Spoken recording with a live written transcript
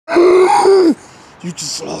You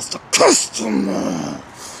just lost a customer.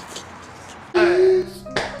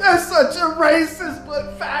 That's such a racist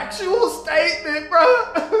but factual statement, bro.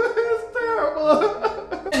 It's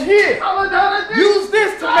terrible. Here, solidarity. Use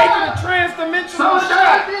this to make it a transdimensional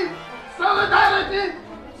solidarity. Solidarity.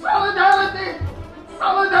 Solidarity.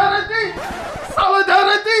 Solidarity.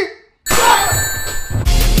 Solidarity.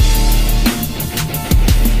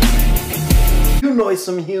 You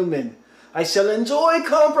noisome human. I shall enjoy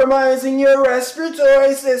compromising your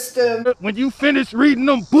respiratory system. When you finish reading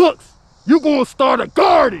them books, you gonna start a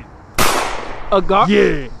garden. A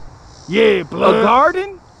garden? Yeah, blood. A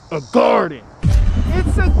garden? A garden.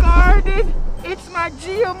 It's a garden. It's my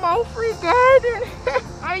GMO-free garden.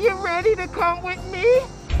 Are you ready to come with me?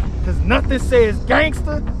 Cause nothing says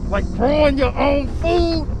gangster like growing your own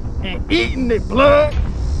food and eating it, blood.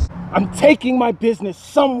 I'm taking my business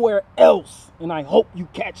somewhere else, and I hope you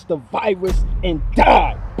catch the virus and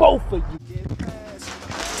die, both of you.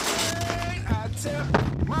 I tip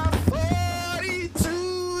my 40 to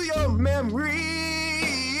your memory.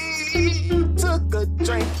 Took a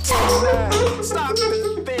drink tonight, stopped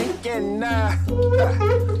to thinking now.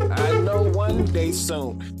 I know one day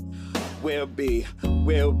soon we'll be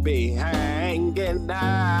hanging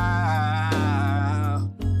out.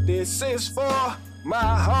 This is for my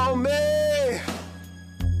homie.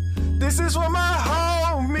 This is for my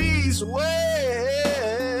homies.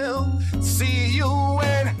 Well, see you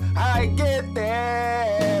when I get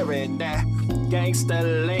there in that gangsta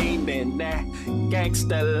lane, in that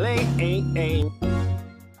gangsta lane.